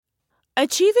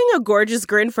Achieving a gorgeous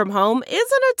grin from home isn't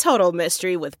a total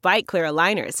mystery with Byte Clear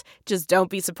aligners. Just don't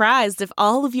be surprised if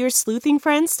all of your sleuthing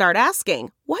friends start asking,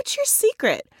 "What's your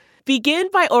secret?" Begin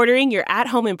by ordering your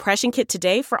at-home impression kit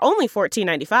today for only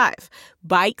 $14.95.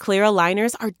 Byte Clear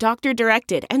aligners are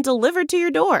doctor-directed and delivered to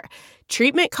your door.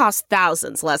 Treatment costs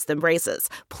thousands less than braces.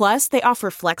 Plus, they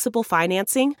offer flexible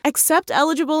financing, accept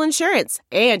eligible insurance,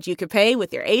 and you can pay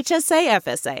with your HSA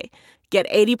FSA. Get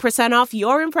 80% off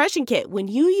your impression kit when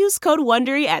you use code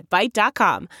WONDERY at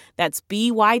Byte.com. That's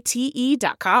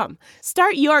BYTE.com.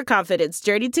 Start your confidence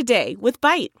journey today with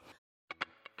Byte.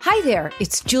 Hi there,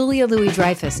 it's Julia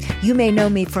Louis-Dreyfus. You may know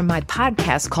me from my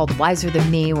podcast called Wiser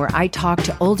Than Me, where I talk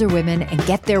to older women and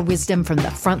get their wisdom from the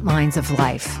front lines of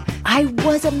life. I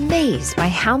was amazed by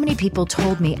how many people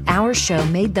told me our show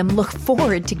made them look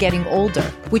forward to getting older,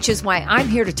 which is why I'm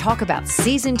here to talk about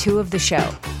season 2 of the show.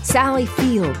 Sally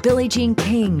Field, Billie Jean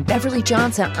King, Beverly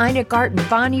Johnson, Ina Garten,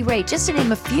 Bonnie Raitt, just to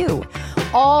name a few.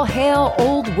 All hail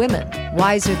old women.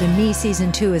 Wiser Than Me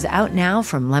season 2 is out now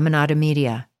from Lemonada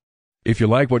Media. If you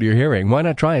like what you're hearing, why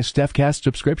not try a StephCast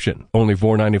subscription? Only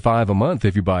 $4.95 a month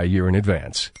if you buy a year in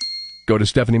advance. Go to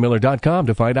StephanieMiller.com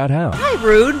to find out how. Hi,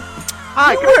 Rude.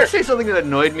 Hi, can I say something that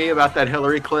annoyed me about that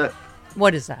Hillary clip?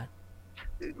 What is that?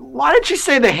 Why did she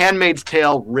say The Handmaid's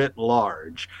Tale writ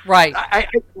large? Right.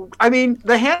 I mean,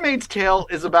 The Handmaid's Tale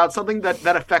is about something that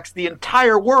affects the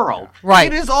entire world.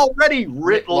 Right. It is already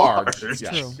writ large. It's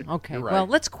true. Okay. Right. Well,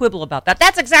 let's quibble about that.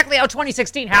 That's exactly how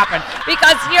 2016 happened.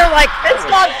 Because you're like, That's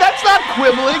not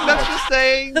quibbling. That's just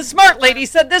saying. The smart lady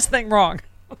said this thing wrong.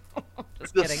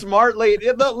 The smart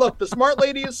lady. Look, the smart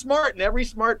lady is smart, and every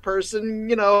smart person,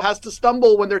 has to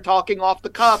stumble when they're talking off the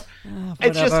cuff.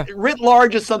 It's just writ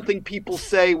large is something people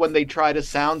say when they try to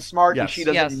sound smart, and she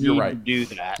doesn't need to do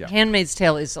that. Yeah. Handmaid's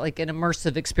Tale is like an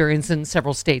immersive experience in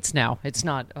several states now. It's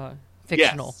not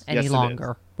fictional any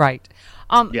longer. Right.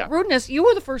 Rudeness, you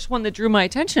were the first one that drew my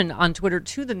attention on Twitter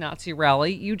to the Nazi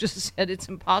rally. You just said it's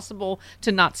impossible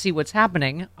to not see what's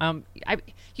happening.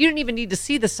 You didn't even need to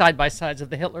see the side-by-sides of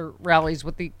the Hitler rallies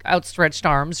with the outstretched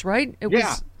arms, right?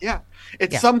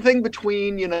 It's something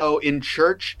between, in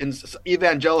church, in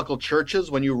evangelical churches,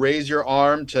 when you raise your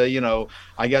arm to,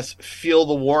 I guess, feel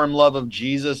the warm love of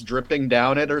Jesus dripping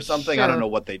down it or something. Sure. I don't know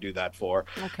what they do that for.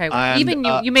 Okay.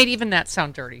 And, you made even that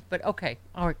sound dirty, but okay.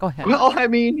 All right, go ahead. Well, I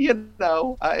mean,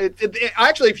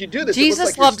 actually, if you do this,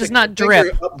 Jesus love does not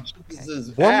drip.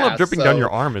 Warm love dripping down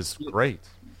your arm is great.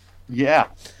 Yeah.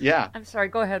 I'm sorry.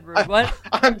 Go ahead, Rude. What?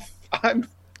 I'm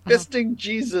fisting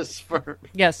Jesus for.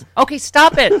 Yes. Okay.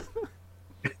 Stop it.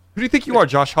 Who do you think you are,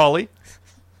 Josh Hawley?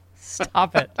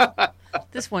 Stop it.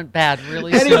 This went bad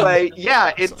really Anyway,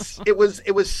 soon. it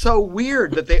was so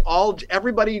weird that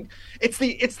everybody. It's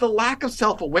the lack of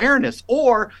self-awareness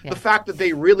or the fact that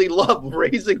they really love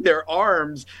raising their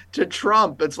arms to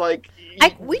Trump. It's like.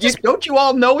 Don't you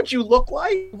all know what you look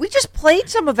like? We just played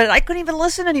some of it. I couldn't even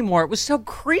listen anymore. It was so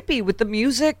creepy with the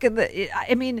music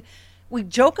and we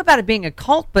joke about it being a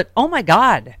cult, but oh my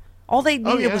God, all they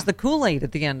needed was the Kool-Aid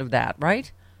at the end of that,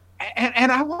 right?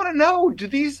 And I want to know: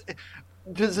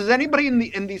 does anybody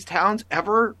in these towns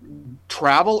ever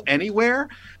travel anywhere?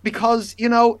 Because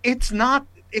it's not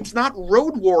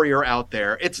Road Warrior out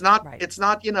there. It's not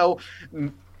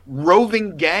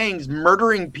roving gangs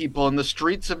murdering people in the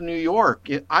streets of New York.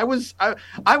 I was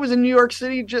in New York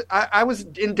City. I was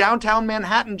in downtown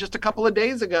Manhattan just a couple of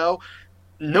days ago.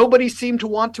 Nobody seemed to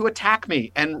want to attack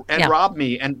me and rob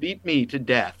me and beat me to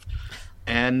death.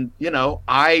 And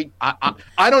I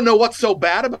don't know what's so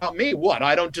bad about me. What,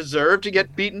 I don't deserve to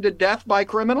get beaten to death by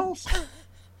criminals?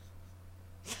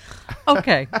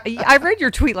 Okay, I read your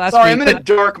tweet last week. Sorry, I'm in a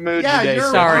dark mood today.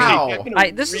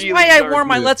 Sorry. This is why I wore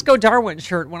my Let's Go Darwin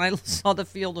shirt when I saw the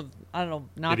field of,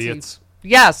 Nazis. Idiots.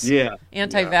 Yes. Yeah.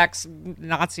 Anti-vax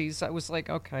Nazis. I was like,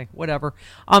 okay, whatever.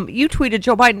 You tweeted,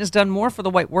 Joe Biden has done more for the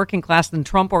white working class than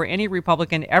Trump or any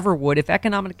Republican ever would. If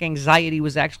economic anxiety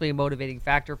was actually a motivating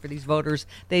factor for these voters,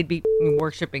 they'd be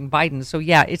worshiping Biden. So,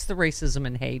 it's the racism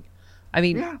and hate. I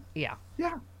mean, yeah.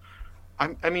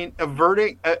 I mean,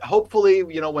 averting. Hopefully,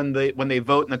 when they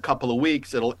vote in a couple of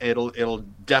weeks, it'll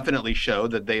definitely show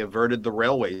that they averted the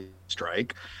railway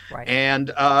strike. Right.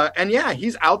 And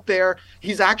he's out there.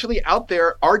 He's actually out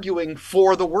there arguing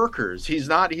for the workers. He's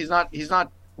not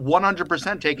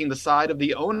 100% taking the side of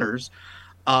the owners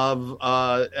of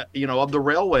the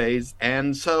railways,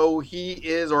 and so he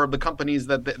is, or of the companies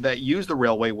that use the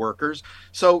railway workers.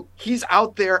 So he's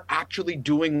out there actually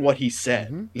doing what he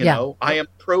said. I am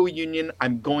pro-union.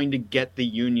 I'm going to get the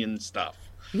union stuff.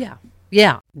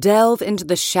 Yeah. Delve into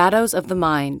the shadows of the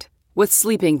mind with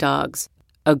Sleeping Dogs,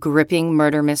 a gripping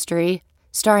murder mystery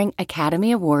starring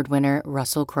Academy Award winner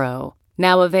Russell Crowe.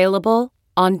 Now available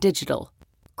on digital.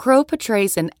 Crow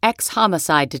portrays an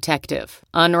ex-homicide detective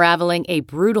unraveling a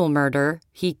brutal murder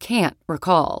he can't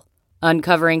recall.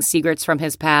 Uncovering secrets from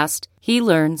his past, he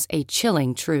learns a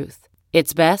chilling truth.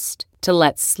 It's best to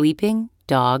let sleeping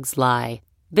dogs lie.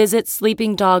 Visit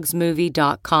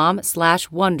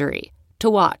sleepingdogsmovie.com/Wondery to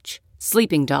watch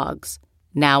Sleeping Dogs,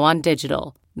 now on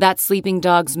digital. That's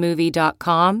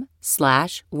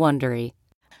sleepingdogsmovie.com/Wondery.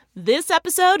 This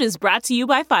episode is brought to you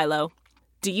by Philo.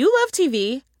 Do you love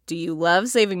TV? Do you love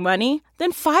saving money?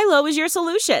 Then Philo is your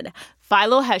solution.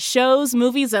 Philo has shows,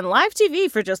 movies, and live TV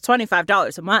for just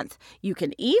 $25 a month. You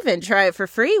can even try it for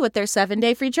free with their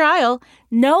 7-day free trial.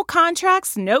 No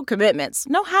contracts, no commitments,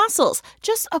 no hassles.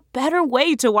 Just a better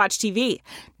way to watch TV.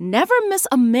 Never miss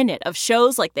a minute of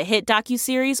shows like the hit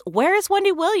docuseries Where is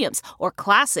Wendy Williams? Or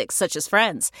classics such as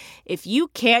Friends. If you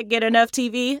can't get enough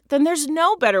TV, then there's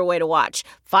no better way to watch.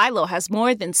 Philo has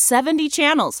more than 70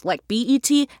 channels like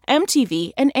BET,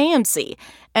 MTV, and AMC.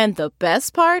 And the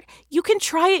best part? You can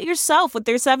try it yourself with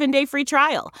their 7-day free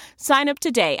trial. Sign up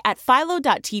today at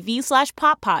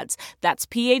philo.tv/poppods. That's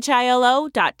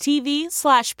philo.tv/POPPODS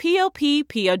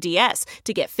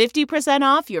to get 50%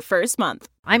 off your first month.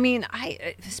 I mean,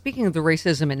 speaking of the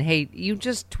racism and hate, you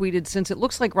just tweeted, since it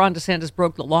looks like Ron DeSantis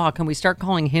broke the law, can we start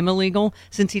calling him illegal?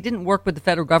 Since he didn't work with the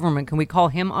federal government, can we call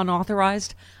him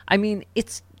unauthorized? I mean,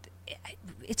 it's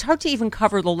hard to even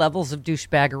cover the levels of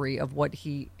douchebaggery of what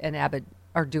he and Abbott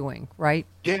are doing, right?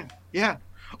 Yeah.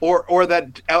 Or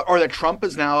that Trump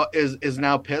is now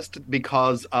pissed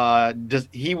because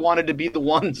he wanted to be the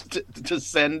ones to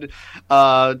send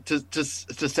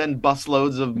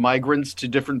busloads of migrants to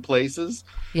different places.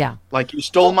 Yeah, like you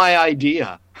stole my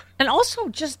idea. And also,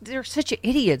 just they're such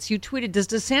idiots. You tweeted, "Does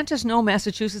DeSantis know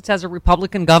Massachusetts has a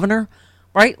Republican governor?"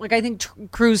 Right? Like, I think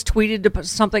Cruz tweeted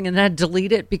something and then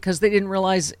deleted it because they didn't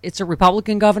realize it's a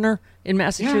Republican governor in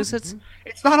Massachusetts.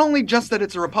 Yeah. It's not only just that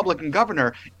it's a Republican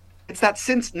governor, it's that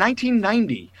since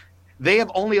 1990, they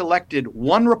have only elected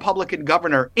one Republican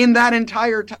governor in that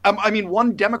entire time.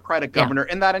 One Democratic governor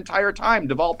in that entire time,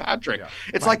 Deval Patrick. Yeah.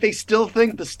 It's like they still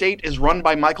think the state is run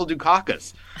by Michael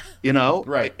Dukakis. You know,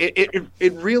 right?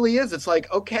 It really is. It's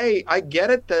like, okay, I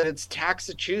get it that it's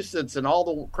Massachusetts and all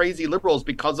the crazy liberals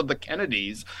because of the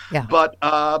Kennedys, but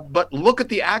look at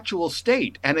the actual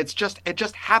state, and it just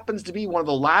happens to be one of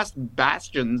the last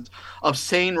bastions of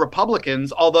sane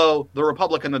Republicans. Although the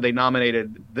Republican that they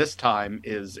nominated this time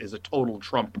is a total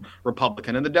Trump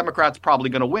Republican, and the Democrats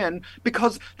probably going to win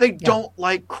because they don't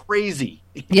like crazy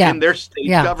in their state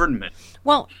government.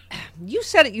 Well, you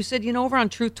said it. You said, over on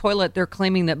Truth Toilet, they're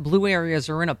claiming that blue areas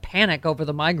are in a panic over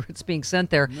the migrants being sent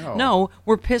there. No,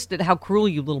 we're pissed at how cruel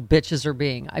you little bitches are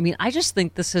being. I mean, I just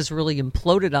think this has really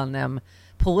imploded on them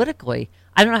politically.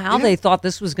 I don't know how they thought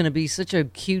this was going to be such a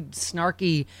cute,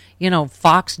 snarky,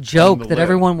 Fox joke that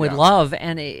everyone would love.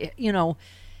 And, I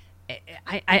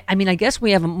guess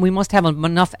we must have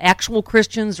enough actual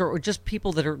Christians or just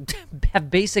people that have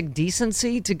basic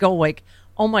decency to go like,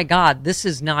 oh my God, this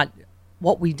is not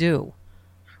what we do.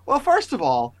 Well, first of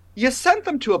all, you sent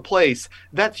them to a place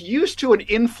that's used to an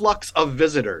influx of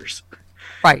visitors.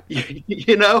 Right.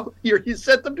 You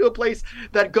sent them to a place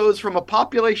that goes from a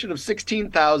population of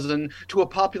 16,000 to a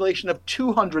population of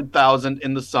 200,000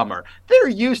 in the summer. They're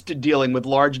used to dealing with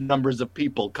large numbers of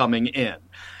people coming in.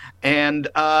 And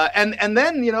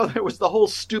then, there was the whole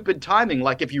stupid timing.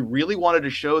 Like, if you really wanted to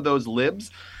show those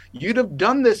libs, you'd have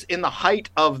done this in the height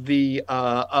of the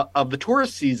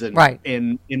tourist season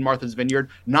in Martha's Vineyard,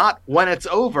 not when it's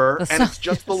over and it's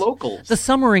just the locals. The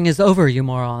summering is over, you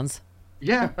morons.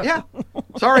 Yeah.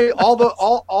 Sorry,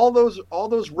 all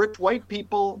those rich white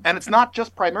people, and it's not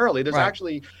just primarily. There's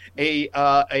actually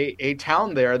a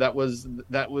town there that was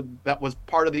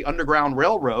part of the Underground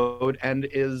Railroad and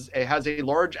has a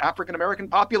large African American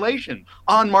population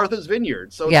on Martha's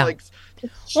Vineyard. So it's like,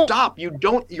 stop!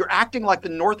 You're acting like the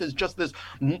North is just this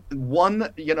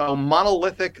one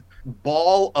monolithic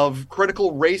ball of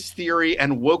critical race theory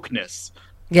and wokeness.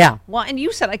 Yeah. Well, and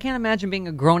you said, I can't imagine being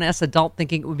a grown-ass adult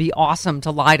thinking it would be awesome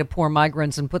to lie to poor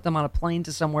migrants and put them on a plane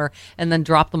to somewhere and then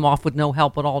drop them off with no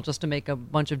help at all just to make a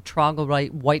bunch of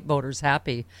troglodyte white voters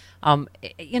happy.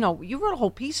 You wrote a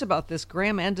whole piece about this.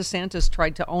 Graham and DeSantis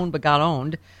tried to own but got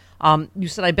owned. You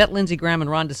said, I bet Lindsey Graham and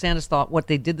Ron DeSantis thought what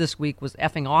they did this week was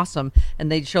effing awesome,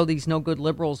 and they'd show these no-good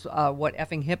liberals what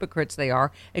effing hypocrites they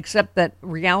are, except that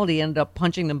reality ended up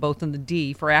punching them both in the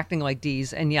D for acting like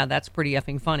Ds, and that's pretty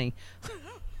effing funny.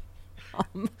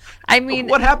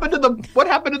 What happened to them?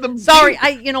 Sorry,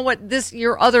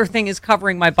 your other thing is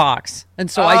covering my box, and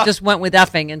so I just went with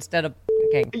effing instead of.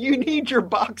 Okay. You need your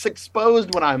box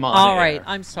exposed when I'm on. All right,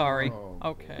 I'm sorry.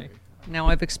 Okay. Now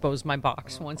I've exposed my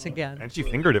box once again. And she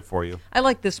fingered it for you. I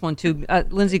like this one, too.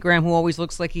 Lindsey Graham, who always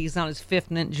looks like he's on his fifth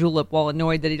mint julep while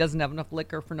annoyed that he doesn't have enough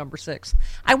liquor for number 6.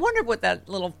 I wonder what that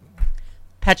little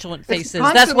petulant face is.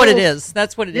 That's what it is.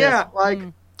 That's what it is. Yeah, like...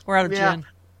 we're out of gin.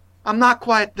 I'm not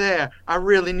quite there. I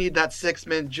really need that 6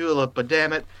 mint julep, but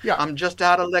damn it, I'm just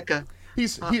out of liquor.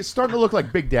 He's starting to look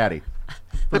like Big Daddy.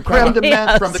 The creme de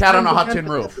menthe from the Cat on a Hot Tin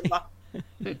Roof.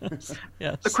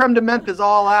 Yes. The creme de menthe is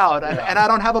all out, and I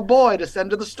don't have a boy to send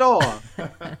to the store.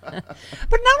 But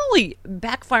not only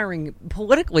backfiring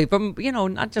politically from,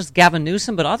 not just Gavin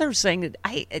Newsom, but others saying that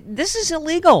this is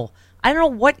illegal. I don't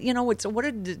know what, what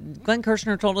did Glenn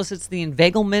Kirshner told us? It's the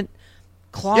inveiglement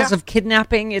clause of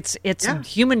kidnapping. It's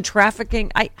human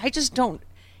trafficking. I just don't.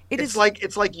 It's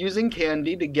like using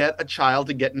candy to get a child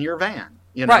to get in your van.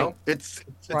 Right. It's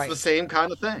the same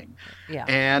kind of thing. Yeah.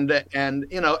 And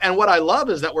and what I love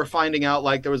is that we're finding out,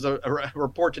 like, there was a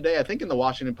report today, I think in the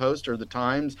Washington Post or the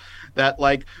Times, that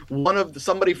like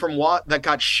somebody from that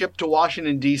got shipped to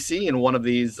Washington D.C. in one of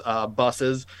these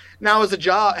buses now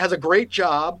has a great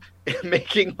job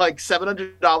making like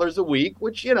 $700 a week,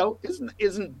 which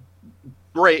isn't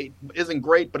great,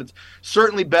 but it's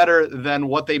certainly better than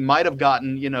what they might have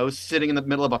gotten, sitting in the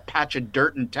middle of a patch of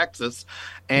dirt in Texas.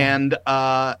 And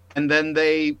then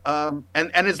they and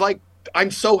it's like,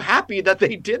 I'm so happy that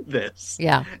they did this.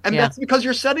 Yeah. And that's because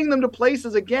you're setting them to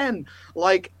places again.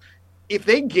 Like, if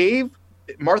they gave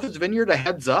Martha's Vineyard a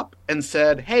heads up and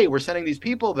said, hey, we're sending these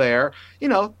people there,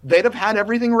 they'd have had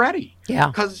everything ready. Yeah.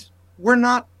 Because we're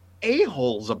not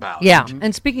a-holes about it.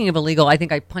 And speaking of illegal, I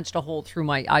think I punched a hole through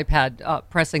my iPad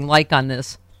pressing like on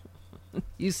this.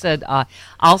 You said,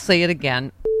 I'll say it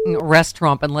again, arrest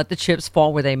Trump and let the chips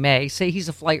fall where they may. Say he's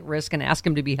a flight risk and ask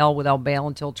him to be held without bail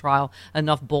until trial.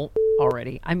 Enough bull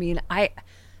already. I mean,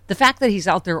 the fact that he's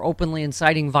out there openly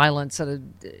inciting violence at a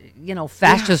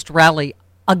fascist rally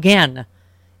again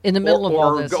in the middle of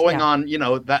all this. Or going on,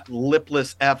 that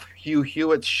lipless Hugh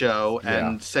Hewitt's show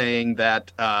and saying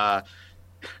that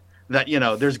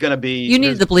there's going to be... You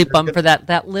need the bleep bump for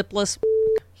that lipless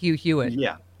Hugh Hewitt.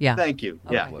 Yeah. Thank you.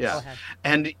 Okay. Yeah.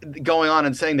 And going on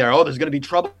and saying there's going to be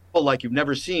trouble like you've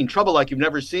never seen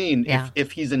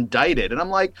if he's indicted. And I'm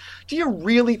like, do you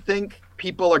really think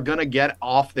people are going to get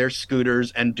off their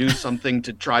scooters and do something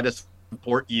to try to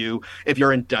support you if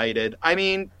you're indicted? I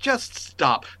mean, just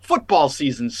stop. Football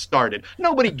season started.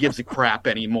 Nobody gives a crap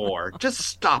anymore. Just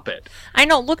stop it. I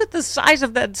know. Look at the size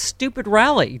of that stupid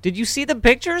rally. Did you see the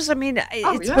pictures? I mean,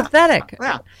 it's pathetic.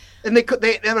 Yeah. And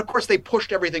of course they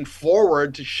pushed everything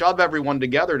forward to shove everyone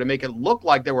together to make it look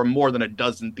like there were more than a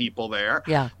dozen people there.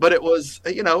 Yeah. But it was,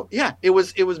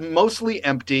 it was mostly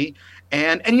empty.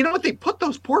 And you know what they put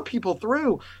those poor people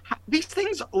through? These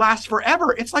things last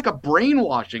forever. It's like a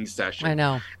brainwashing session. I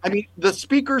know. I mean, the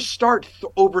speakers start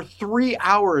over 3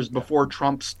 hours before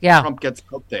Trump gets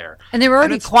out there. And they were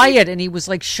already quiet, and he was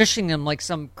like shushing them like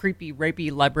some creepy,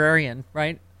 rapey librarian,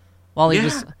 right? While he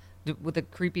was with the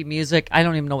creepy music. I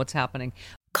don't even know what's happening.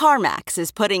 CarMax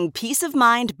is putting peace of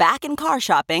mind back in car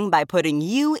shopping by putting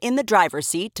you in the driver's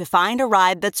seat to find a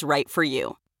ride that's right for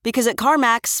you. Because at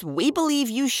CarMax, we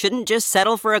believe you shouldn't just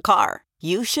settle for a car.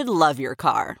 You should love your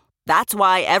car. That's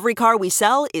why every car we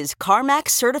sell is CarMax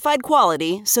certified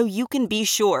quality, so you can be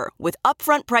sure with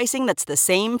upfront pricing that's the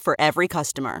same for every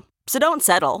customer. So don't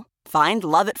settle. Find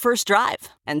love at first drive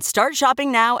and start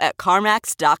shopping now at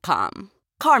CarMax.com.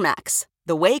 CarMax,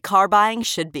 the way car buying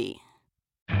should be.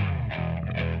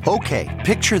 Okay,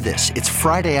 picture this. It's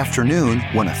Friday afternoon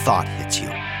when a thought hits you.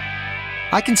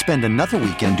 I can spend another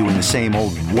weekend doing the same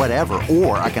old whatever,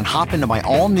 or I can hop into my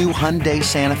all-new Hyundai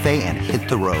Santa Fe and hit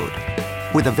the road.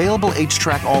 With available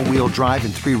H-Track all-wheel drive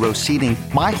and 3-row seating,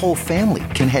 my whole family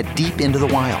can head deep into the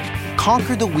wild.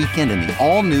 Conquer the weekend in the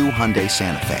all-new Hyundai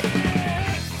Santa Fe.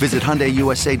 Visit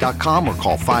HyundaiUSA.com or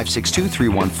call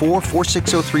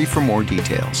 562-314-4603 for more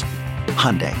details.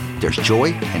 Hyundai, there's joy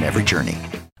in every journey.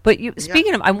 But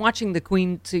speaking of, I'm watching the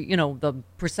Queen to, the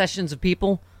processions of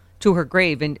people to her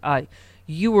grave, and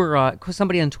you were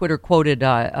somebody on Twitter quoted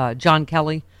John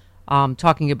Kelly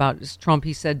talking about Trump.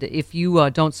 He said, if you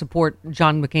don't support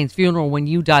John McCain's funeral, when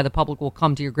you die, the public will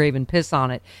come to your grave and piss on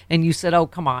it. And you said, oh,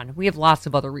 come on. We have lots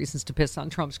of other reasons to piss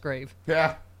on Trump's grave.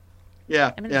 Yeah.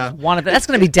 Yeah. I mean, one of that's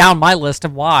going to be down my list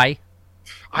of why.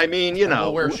 I mean,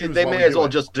 they may as well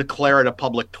just declare it a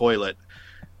public toilet.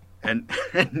 And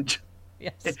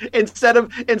yes. Instead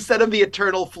of the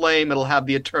eternal flame, it'll have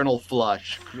the eternal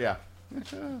flush. Yeah.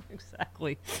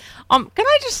 Exactly. Can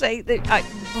I just say that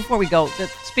before we go, that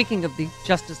speaking of the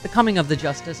coming of the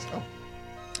justice,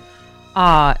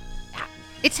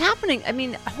 It's happening. I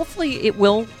mean, hopefully it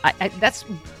will. That's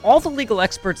all the legal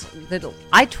experts that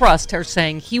I trust are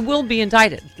saying he will be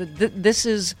indicted. This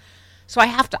is, so I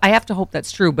have to hope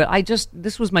that's true. But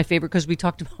this was my favorite because we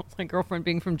talked about my girlfriend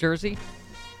being from Jersey.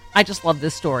 I just love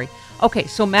this story. Okay,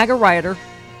 so MAGA rioter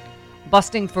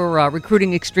busting for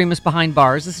recruiting extremists behind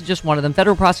bars. This is just one of them.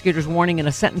 Federal prosecutors warning in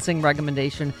a sentencing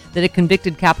recommendation that a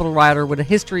convicted Capitol rioter with a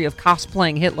history of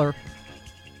cosplaying Hitler,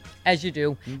 as you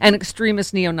do, and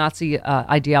extremist neo-Nazi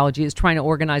ideology is trying to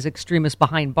organize extremists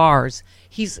behind bars.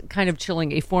 He's kind of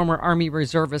chilling a former Army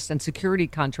reservist and security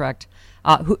contract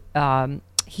who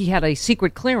he had a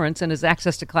secret clearance, and his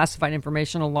access to classified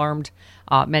information alarmed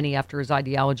many after his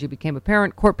ideology became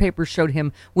apparent. Court papers showed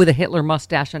him with a Hitler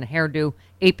mustache and a hairdo,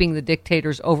 aping the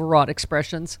dictator's overwrought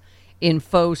expressions. In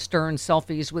faux stern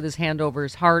selfies with his hand over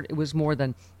his heart. It was more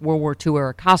than World War II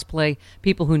era cosplay.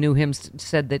 People who knew him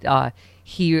said that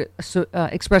he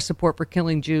expressed support for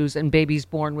killing Jews and babies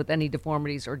born with any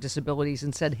deformities or disabilities,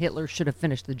 and said Hitler should have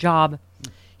finished the job.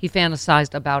 He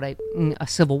fantasized about a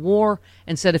civil war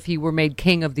and said if he were made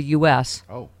king of the U.S.,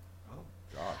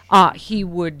 he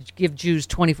would give Jews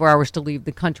 24 hours to leave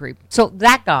the country. So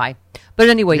that guy. But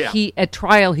anyway, at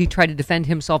trial, he tried to defend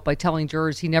himself by telling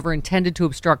jurors he never intended to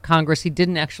obstruct Congress. He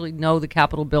didn't actually know the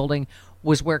Capitol building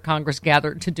was where Congress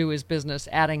gathered to do his business,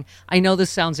 adding, I know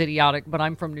this sounds idiotic, but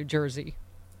I'm from New Jersey.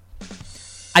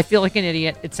 I feel like an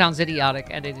idiot. It sounds idiotic,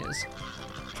 and it is.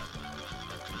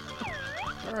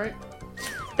 All right.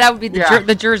 That would be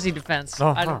the Jersey defense.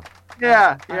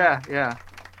 Yeah.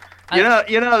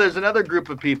 You know, there's another group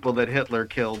of people that Hitler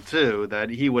killed too that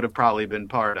he would have probably been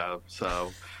part of.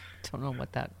 So, don't know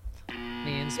what that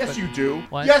means. Yes, you do.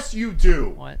 What? Yes, you do.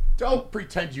 What? Don't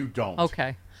pretend you don't.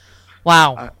 Okay.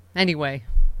 Wow. Anyway,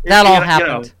 that all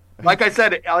happened. Like I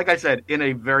said, in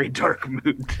a very dark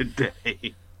mood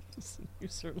today. You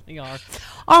certainly are.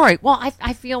 All right. Well,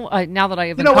 I feel now that I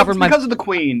have uncovered my. It's because of the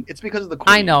Queen. It's because of the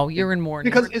Queen. I know you're in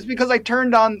mourning. It's because I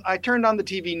turned on the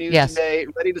TV news today,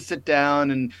 ready to sit down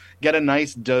and get a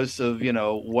nice dose of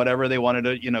whatever they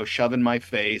wanted to shove in my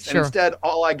face, and instead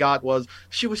all I got was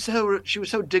she was so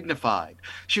dignified.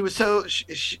 She was so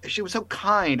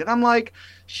kind, and I'm like,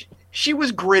 she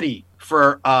was gritty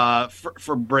for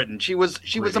Britain. She was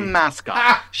a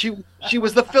mascot. She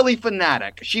was the Philly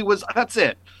fanatic. That's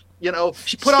it.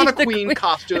 She put on a Queen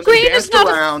costume and danced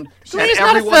around, and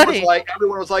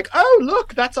everyone was like, "Oh,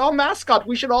 look, that's our mascot.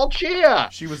 We should all cheer."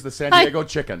 She was the San Diego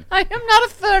chicken. I am not a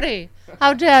 30.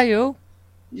 How dare you?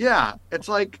 Yeah, it's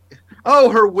like,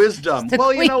 oh, her wisdom.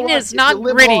 Well, you know what? Is not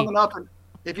gritty.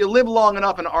 If you live long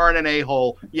enough and aren't an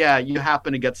a-hole, you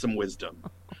happen to get some wisdom.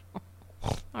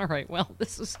 All right. Well,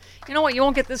 this is. You know what? You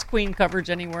won't get this Queen coverage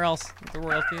anywhere else at the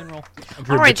royal funeral.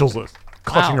 Andrea Mitchell's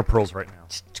clutching her pearls right now.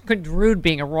 Rude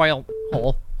being a royal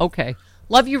hole. Okay.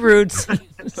 Love you, Rudes.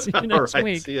 See you next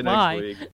week. See you Bye. next week.